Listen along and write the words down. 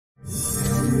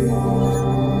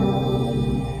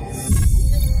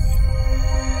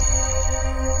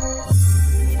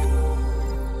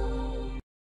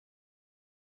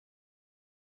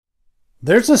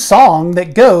There's a song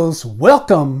that goes,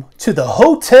 "Welcome to the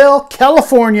Hotel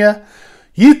California.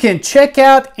 You can check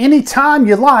out anytime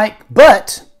you like,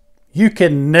 but you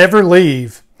can never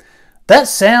leave." That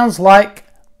sounds like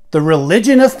the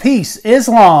religion of peace,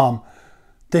 Islam.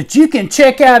 That you can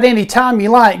check out anytime you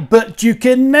like, but you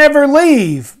can never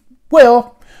leave.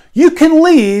 Well, you can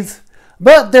leave,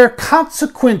 but there are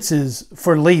consequences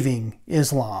for leaving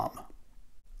Islam.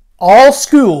 All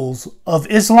schools of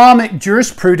Islamic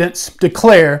jurisprudence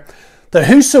declare that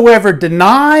whosoever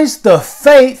denies the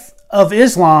faith of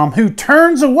Islam, who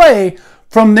turns away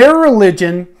from their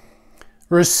religion,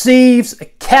 receives a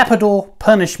capital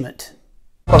punishment.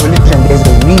 Religion, there's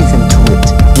a reason to it.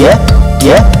 Yeah.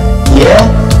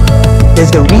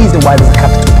 There's a reason why there's a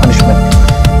capital punishment.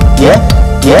 Yeah.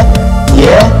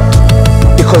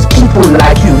 Because people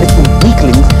like you, little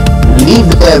weaklings, leave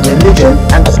their religion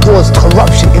and cause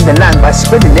corruption in the land by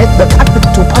spreading it. The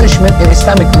capital punishment in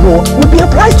Islamic law would be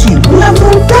applied to you. We have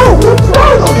no doubt. We're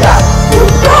proud of that. We're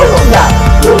proud of that.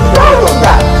 We're proud of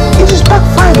that. It just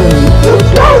backfired on you. We're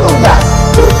proud of that.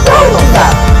 We're proud of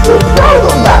that. We're proud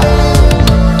of that.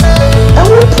 And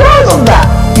we're proud of that.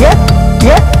 Yeah.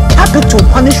 Capital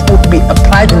punishment would be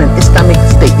applied in an Islamic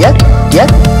state. Yeah.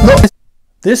 No.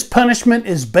 This punishment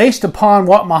is based upon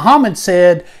what Muhammad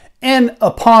said and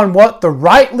upon what the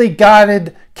rightly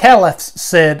guided caliphs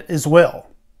said as well.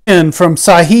 And from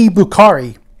Sahih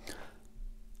Bukhari,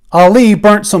 Ali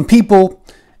burnt some people,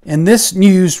 and this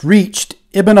news reached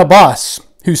Ibn Abbas,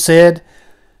 who said,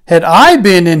 "Had I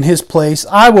been in his place,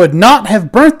 I would not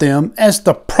have burnt them, as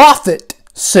the Prophet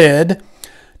said,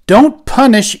 'Don't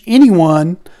punish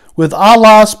anyone with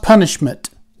Allah's punishment.'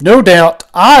 No doubt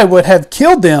I would have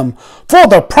killed them, for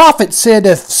the Prophet said,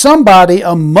 if somebody,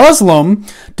 a Muslim,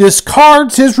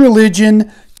 discards his religion,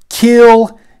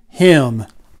 kill him."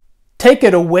 Take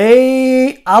it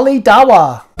away, Ali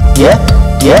Dawah. Yeah.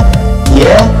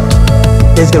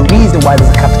 There's a reason why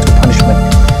there's a capital punishment.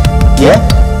 Yeah.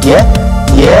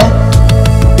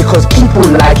 Because people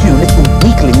like you, little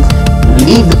weaklings,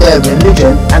 leave their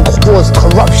religion and cause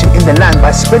corruption in the land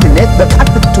by spreading it. The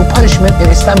capital punishment in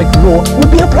Islamic law would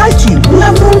be applied to you. We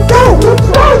have no doubt. We're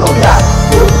proud of that.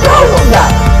 We're proud of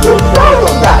that. We're proud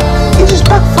of that. It just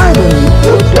backfired on you.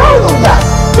 We're proud of that.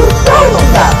 We're proud of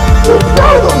that. We're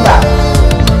proud of that.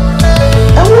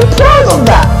 And we're proud of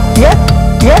that. Yeah.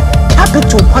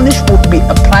 Capital punishment would be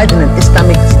applied in an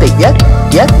Islamic state. Yeah.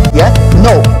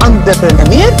 No, under an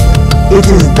emir, it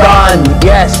is done.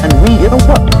 Yes, and we, you know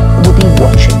what?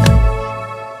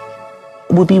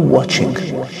 We'll be watching.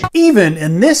 Even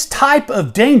in this type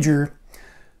of danger,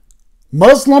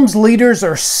 Muslims leaders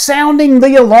are sounding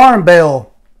the alarm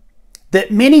bell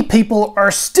that many people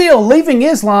are still leaving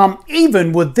Islam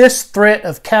even with this threat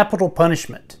of capital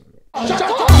punishment.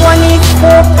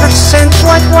 184%,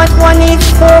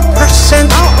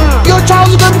 184%. Your child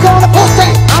is going to become an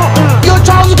apostate. Your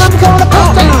child is going to become an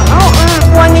apostate.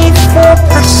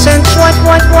 184%,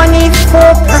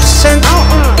 184%.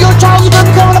 Your child is going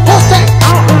to become an apostate.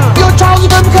 Your child is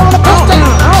going to become an apostate.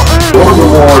 One of the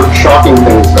more shocking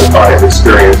things that I have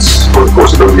experienced over the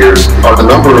course of those years are the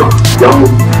number of young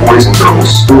boys and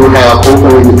girls who have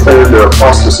openly declared their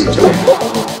apostasy to me.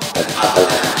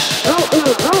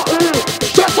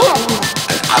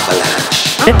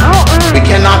 We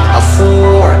cannot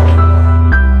afford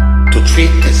to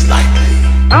treat this lightly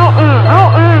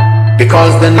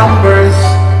because the numbers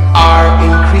are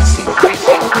increasing.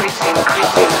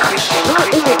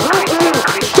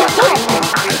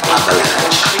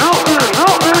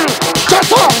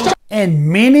 And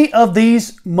many of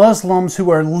these Muslims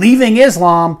who are leaving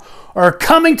Islam are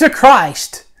coming to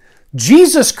Christ.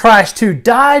 Jesus Christ, who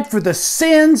died for the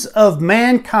sins of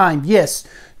mankind. Yes,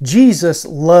 Jesus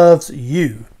loves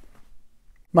you.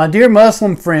 My dear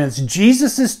Muslim friends,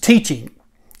 Jesus' teaching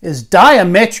is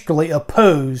diametrically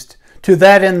opposed to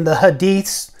that in the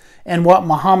Hadiths and what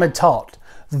Muhammad taught.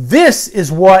 This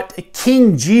is what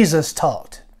King Jesus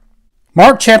taught.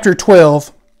 Mark chapter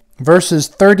 12, verses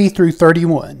 30 through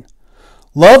 31.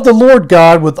 Love the Lord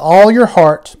God with all your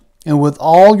heart and with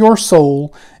all your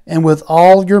soul and with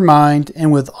all your mind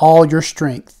and with all your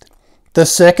strength. The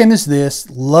second is this,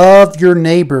 love your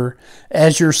neighbor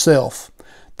as yourself.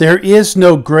 There is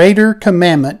no greater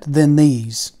commandment than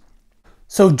these.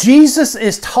 So Jesus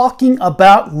is talking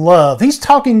about love. He's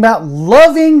talking about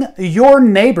loving your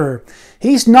neighbor.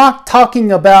 He's not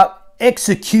talking about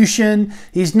execution.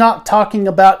 He's not talking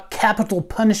about capital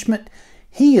punishment.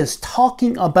 He is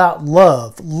talking about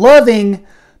love. Loving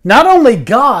Not only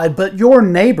God, but your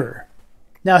neighbor.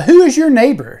 Now, who is your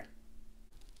neighbor?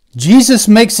 Jesus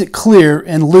makes it clear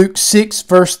in Luke 6,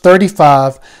 verse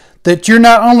 35, that you're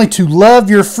not only to love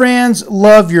your friends,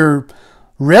 love your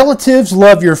relatives,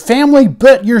 love your family,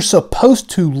 but you're supposed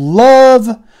to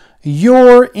love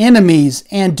your enemies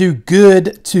and do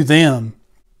good to them.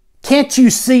 Can't you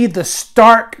see the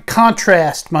stark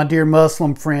contrast, my dear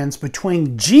Muslim friends,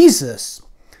 between Jesus,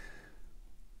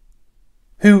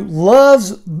 who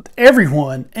loves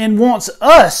everyone and wants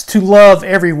us to love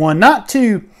everyone, not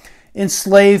to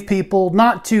enslave people,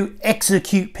 not to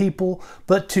execute people,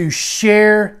 but to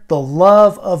share the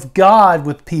love of God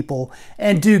with people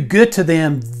and do good to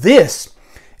them? This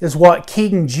is what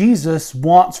King Jesus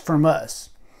wants from us.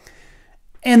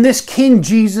 And this King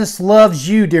Jesus loves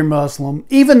you, dear Muslim.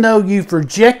 Even though you've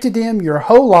rejected him your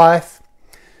whole life,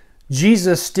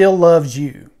 Jesus still loves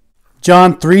you.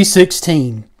 John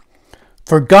 3:16.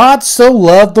 For God so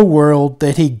loved the world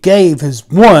that he gave his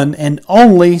one and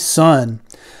only Son,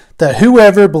 that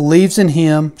whoever believes in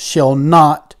him shall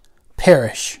not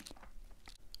perish.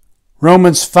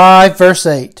 Romans 5, verse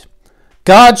 8.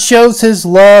 God shows his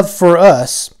love for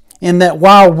us in that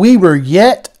while we were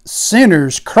yet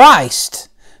sinners, Christ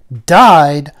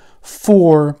died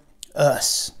for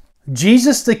us.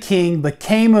 Jesus the King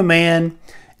became a man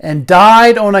and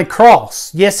died on a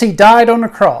cross. Yes, he died on a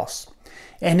cross.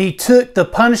 And he took the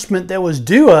punishment that was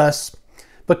due us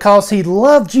because he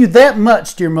loved you that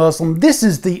much, dear Muslim. This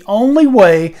is the only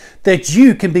way that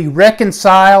you can be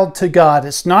reconciled to God.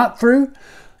 It's not through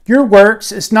your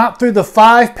works. It's not through the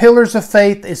 5 pillars of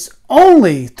faith. It's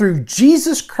only through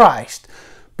Jesus Christ,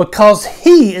 because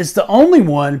he is the only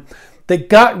one that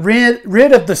got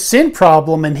rid of the sin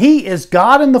problem, and he is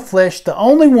God in the flesh, the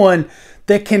only one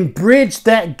that can bridge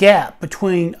that gap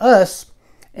between us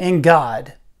and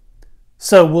God.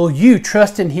 So will you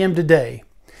trust in him today?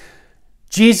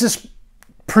 Jesus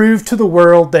proved to the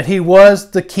world that he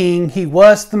was the King, he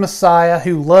was the Messiah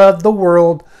who loved the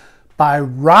world by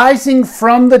rising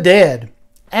from the dead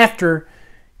after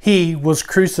he was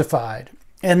crucified.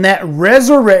 And that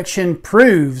resurrection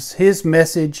proves his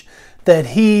message that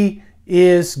he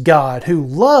is God who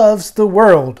loves the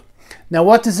world. Now,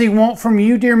 what does he want from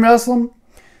you, dear Muslim?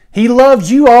 He loves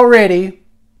you already.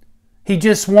 He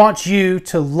just wants you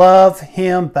to love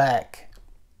him back.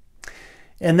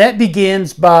 And that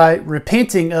begins by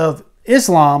repenting of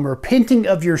Islam, repenting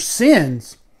of your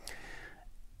sins,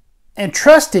 and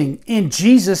trusting in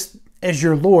Jesus as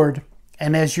your Lord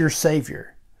and as your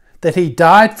Savior. That he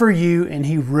died for you and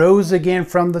he rose again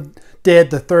from the dead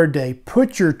the 3rd day.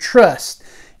 Put your trust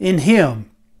in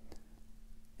him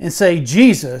and say,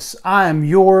 Jesus, I am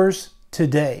yours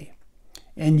today.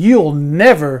 And you'll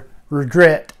never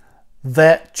regret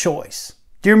that choice.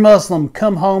 Dear Muslim,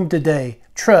 come home today.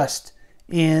 Trust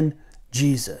in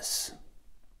Jesus.